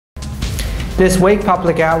This week,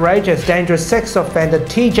 public outrage as dangerous sex offender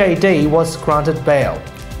TJD was granted bail.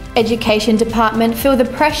 Education Department feel the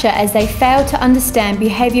pressure as they fail to understand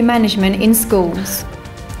behaviour management in schools.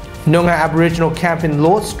 Noongar Aboriginal camp in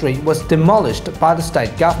Lord Street was demolished by the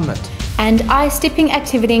state government. And ice dipping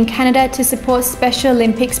activity in Canada to support Special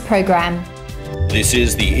Olympics program. This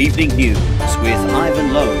is the Evening News with Ivan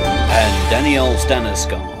Leung and Danielle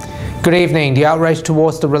Staniskov. Good evening. The outrage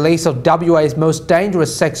towards the release of WA's most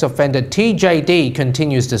dangerous sex offender TJD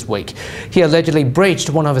continues this week. He allegedly breached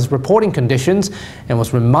one of his reporting conditions and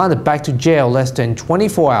was remanded back to jail less than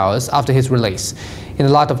 24 hours after his release. In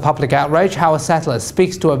the light of public outrage, Howard Sattler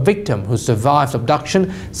speaks to a victim who survived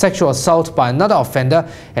abduction, sexual assault by another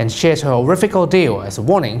offender and shares her horrific ordeal as a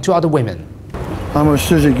warning to other women. I'm with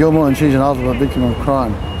Susie Gilmore and she's an ultimate victim of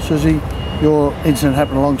crime. Susie, your incident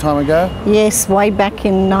happened a long time ago? Yes, way back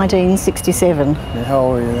in 1967. Yeah, how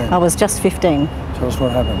old were you then? I was just 15. Tell us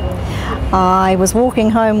what happened. I was walking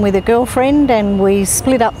home with a girlfriend and we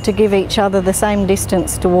split up to give each other the same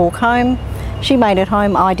distance to walk home. She made it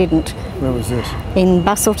home, I didn't. Where was this? In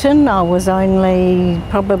Busselton. I was only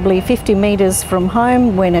probably 50 metres from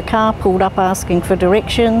home when a car pulled up asking for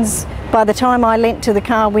directions. By the time I leant to the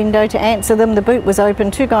car window to answer them, the boot was open,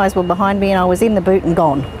 two guys were behind me and I was in the boot and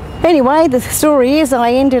gone. Anyway, the story is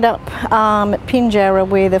I ended up at Pinjarra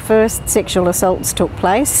where the first sexual assaults took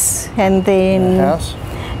place, and then... In a house?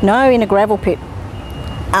 No, in a gravel pit.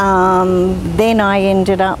 Then I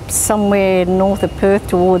ended up somewhere north of Perth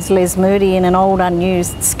towards Lesmurdy in an old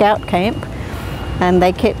unused scout camp, and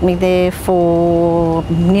they kept me there for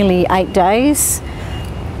nearly 8 days.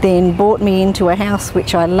 Then brought me into a house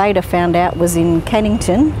which I later found out was in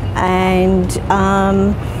Cannington, and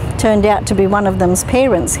turned out to be one of them's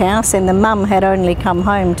parents' house, and the mum had only come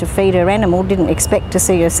home to feed her animal, didn't expect to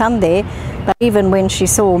see her son there. But even when she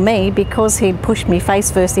saw me, because he'd pushed me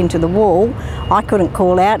face first into the wall, I couldn't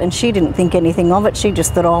call out and she didn't think anything of it. She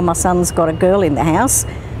just thought, oh, my son's got a girl in the house.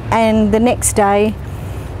 And the next day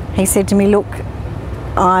he said to me, look,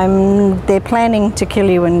 they're planning to kill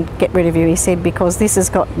you and get rid of you, he said, because this has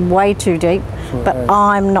got way too deep, but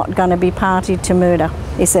I'm not going to be party to murder.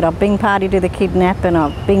 He said, I've been party to the kidnap and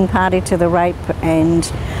I've been party to the rape and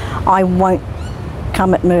I won't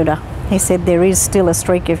come at murder. He said, there is still a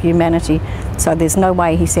streak of humanity, so there's no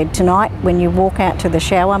way. He said, tonight when you walk out to the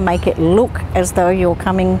shower, make it look as though you're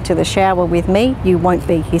coming to the shower with me. You won't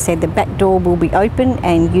be. He said, the back door will be open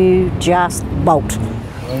and you just bolt.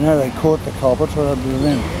 I know they caught the culprits. What happened to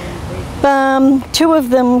them? Two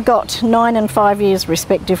of them got 9 and 5 years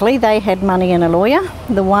respectively. They had money and a lawyer.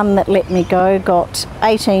 The one that let me go got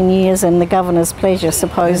 18 years and the governor's pleasure,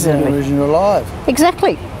 supposedly. There's no reason you're alive.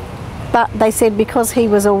 Exactly. But they said because he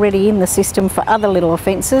was already in the system for other little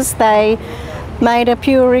offences, they made a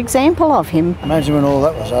pure example of him. Imagine when all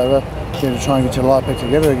that was over, you had to try and get your life back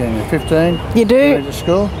together again. You're 15. You do. You went to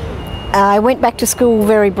school? I went back to school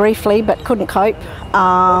very briefly but couldn't cope.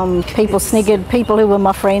 People sniggered. People who were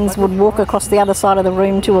my friends would walk across the other side of the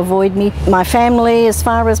room to avoid me. My family, as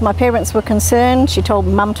far as my parents were concerned,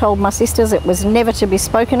 Mum told my sisters it was never to be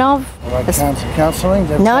spoken of. Like counselling?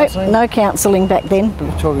 No counselling back then.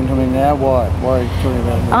 You're talking to me now, why? Why are you talking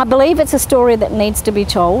about me? I believe it's a story that needs to be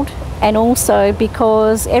told, and also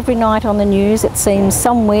because every night on the news it seems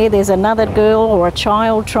somewhere there's another girl or a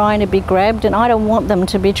child trying to be grabbed, and I don't want them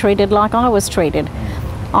to be treated like I was treated.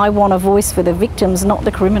 I want a voice for the victims, not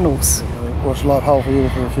the criminals. What's life hold for you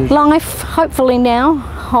for the future? Life, hopefully now,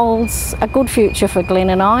 holds a good future for Glenn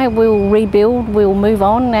and I. We'll rebuild, we'll move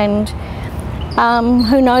on, and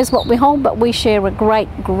who knows what we hold, but we share a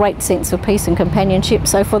great sense of peace and companionship.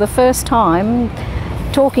 So for the first time,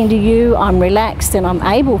 talking to you, I'm relaxed and I'm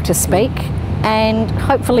able to speak, and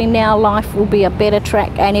hopefully now life will be a better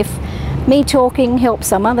track, and if me talking helps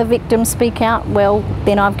some other victims speak out, well,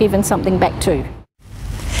 then I've given something back too.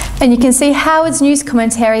 And you can see Howard's news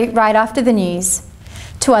commentary right after the news.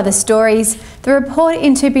 To other stories, the report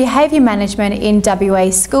into behaviour management in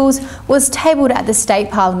WA schools was tabled at the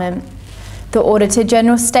State Parliament. The Auditor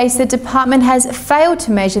General states the department has failed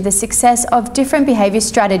to measure the success of different behaviour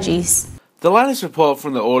strategies. The latest report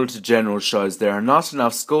from the Auditor General shows there are not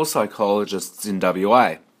enough school psychologists in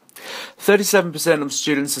WA. 37% of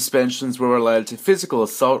student suspensions were related to physical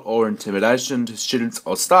assault or intimidation to students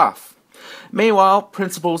or staff. Meanwhile,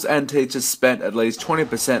 principals and teachers spent at least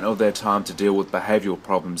 20% of their time to deal with behavioural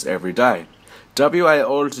problems every day. WA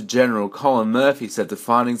Auditor General Colin Murphy said the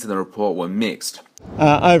findings in the report were mixed.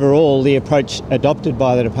 Overall, the approach adopted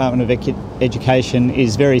by the Department of Education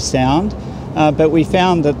is very sound, but we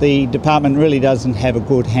found that the department really doesn't have a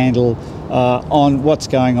good handle on what's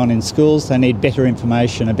going on in schools. They need better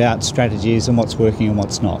information about strategies and what's working and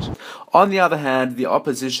what's not. On the other hand, the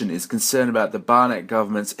opposition is concerned about the Barnett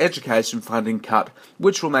government's education funding cut,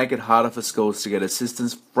 which will make it harder for schools to get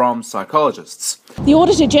assistance from psychologists. The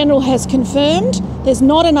Auditor-General has confirmed there's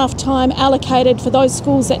not enough time allocated for those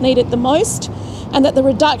schools that need it the most, and that the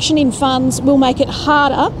reduction in funds will make it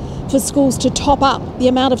harder for schools to top up the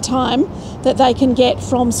amount of time that they can get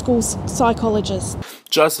from school psychologists.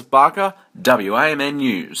 Josef Barker, WAMN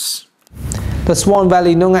News. The Swan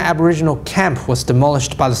Valley Noongar Aboriginal camp was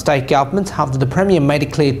demolished by the state government after the Premier made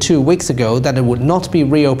it clear 2 weeks ago that it would not be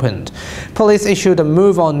reopened. Police issued a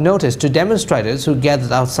move-on notice to demonstrators who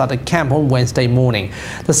gathered outside the camp on Wednesday morning.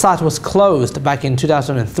 The site was closed back in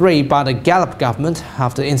 2003 by the Gallop government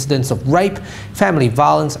after incidents of rape, family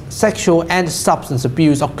violence, sexual and substance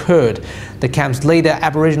abuse occurred. The camp's leader,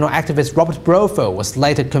 Aboriginal activist Robert Brofo, was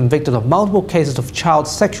later convicted of multiple cases of child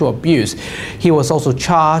sexual abuse. He was also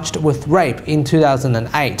charged with rape in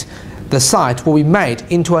 2008. The site will be made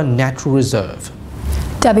into a natural reserve.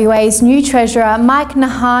 WA's new Treasurer Mike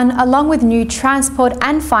Nahan, along with new Transport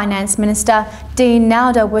and Finance Minister Dean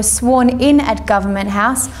Nalder, were sworn in at Government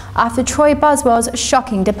House after Troy Buswell's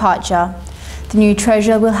shocking departure. The new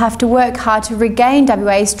Treasurer will have to work hard to regain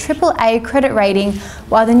WA's AAA credit rating,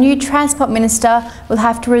 while the new Transport Minister will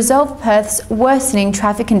have to resolve Perth's worsening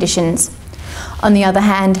traffic conditions. On the other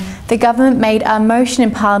hand, the government made a motion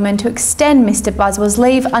in Parliament to extend Mr Buswell's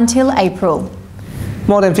leave until April.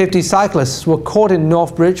 More than 50 cyclists were caught in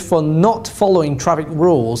Northbridge for not following traffic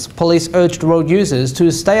rules. Police urged road users to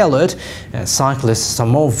stay alert, as cyclists are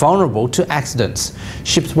more vulnerable to accidents.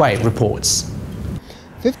 Shibs reports.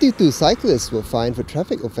 52 cyclists were fined for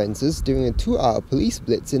traffic offences during a 2-hour police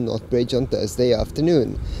blitz in Northbridge on Thursday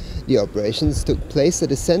afternoon. The operations took place at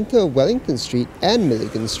the centre of Wellington Street and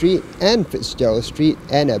Milligan Street and Fitzgerald Street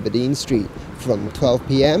and Aberdeen Street from 12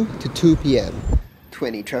 p.m. to 2 p.m.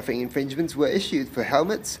 20 traffic infringements were issued for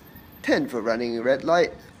helmets, 10 for running a red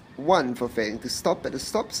light, 1 for failing to stop at a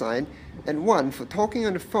stop sign, and 1 for talking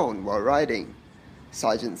on the phone while riding.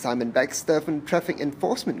 Sergeant Simon Baxter from Traffic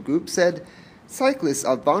Enforcement Group said, "Cyclists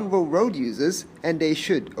are vulnerable road users and they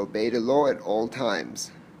should obey the law at all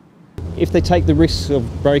times." If they take the risks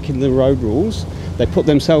of breaking the road rules, they put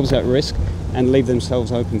themselves at risk and leave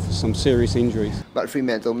themselves open for some serious injuries. But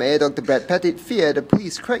Fremantle Mayor Dr Brad Pettit feared a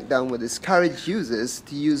police crackdown would discourage users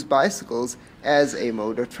to use bicycles as a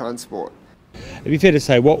mode of transport. It'd be fair to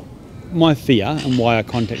say what my fear and why I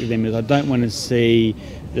contacted them is I don't want to see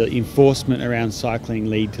the enforcement around cycling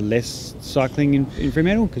lead to less cycling in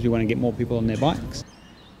Fremantle, because we want to get more people on their bikes.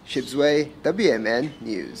 Shibs Way, WMN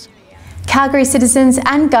News. Calgary citizens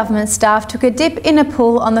and government staff took a dip in a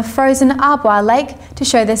pool on the frozen Alibhai Lake to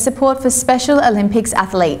show their support for Special Olympics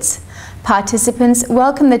athletes. Participants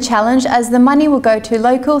welcomed the challenge as the money will go to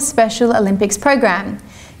local Special Olympics program.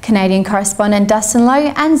 Canadian correspondent Dustin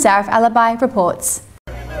Leung and Zarif Alibhai reports.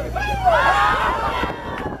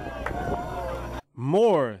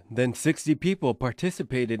 More than 60 people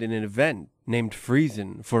participated in an event named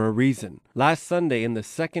Freezin' for a Reason last Sunday in the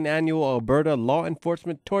 2nd annual Alberta Law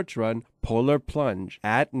Enforcement Torch Run Polar Plunge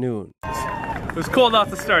at noon. It was cold off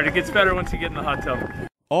the start. It gets better once you get in the hot tub.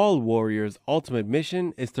 All Warriors' ultimate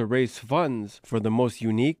mission is to raise funds for the most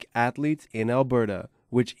unique athletes in Alberta,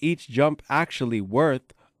 which each jump actually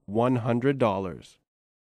worth $100.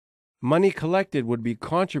 Money collected would be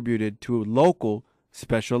contributed to a local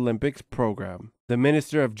Special Olympics program. The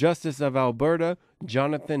Minister of Justice of Alberta,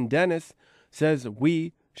 Jonathan Dennis, says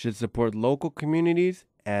we should support local communities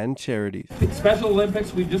and charities. Special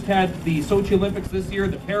Olympics, we've just had the Sochi Olympics this year,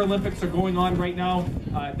 the Paralympics are going on right now.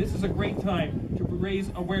 This is a great time to raise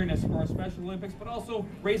awareness for our Special Olympics, but also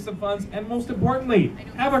raise some funds, and most importantly,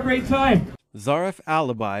 have a great time. Zarif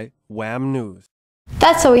Alibhai, WAM News.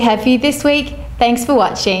 That's all we have for you this week. Thanks for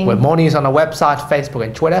watching. With more news on our website, Facebook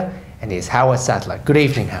and Twitter, and here's Howard Sattler. Good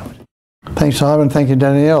evening, Howard. Thanks, Ivan. Thank you,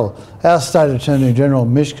 Danielle. Our State Attorney General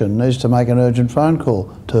Michigan needs to make an urgent phone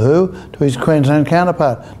call. To who? To his Queensland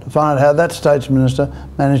counterpart, to find out how that state's minister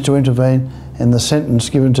managed to intervene in the sentence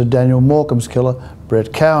given to Daniel Morecambe's killer,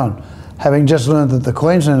 Brett Cowan. Having just learned that the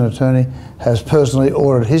Queensland attorney has personally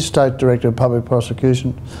ordered his State Director of Public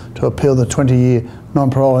Prosecution to appeal the 20-year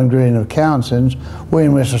non-paroling granting of Cowan's sentence, we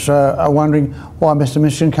in West Australia are wondering why Mr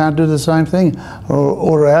Michigan can't do the same thing, or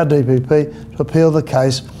order our DPP to appeal the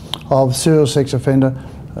case of serial sex offender,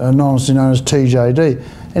 known as TJD.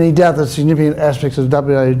 Any doubt that significant aspects of the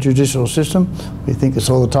WA judicial system, we think this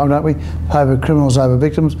all the time, don't we, favour criminals over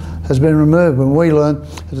victims, has been removed when we learned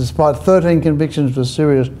that despite 13 convictions for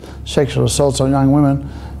serious sexual assaults on young women,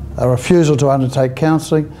 a refusal to undertake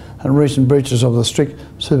counselling, and recent breaches of the strict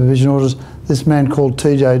supervision orders, this man called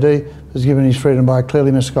TJD was given his freedom by a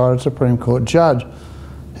clearly misguided Supreme Court judge.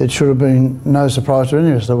 It should have been no surprise to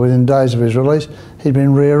any of us that within days of his release, he'd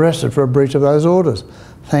been rearrested for a breach of those orders.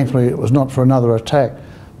 Thankfully, it was not for another attack.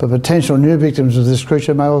 But potential new victims of this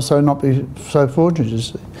creature may also not be so fortunate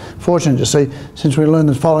to see, since we learned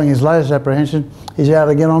that following his latest apprehension, he's out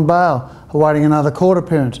again on bail, awaiting another court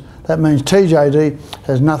appearance. That means TJD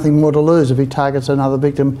has nothing more to lose if he targets another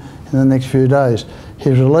victim in the next few days.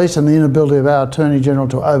 His release and the inability of our Attorney General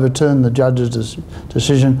to overturn the judge's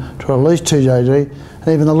decision to release TJD, and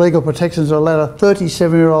even the legal protections that allow a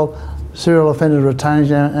 37-year-old serial offender to retain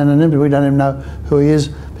his anonymity. We don't even know who he is,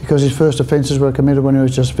 because his first offences were committed when he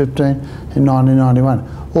was just 15 in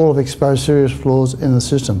 1991. All have exposed serious flaws in the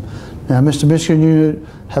system. Now, Mr. Michigan, you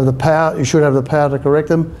have the power, you should have the power to correct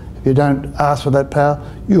them. If you don't ask for that power,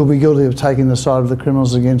 you'll be guilty of taking the side of the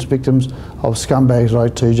criminals against victims of scumbags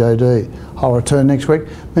like TJD. I'll return next week.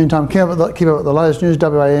 Meantime, keep up with the latest news.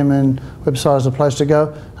 WAM and website is the place to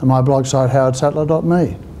go, and my blog site,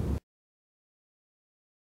 howardsattler.me.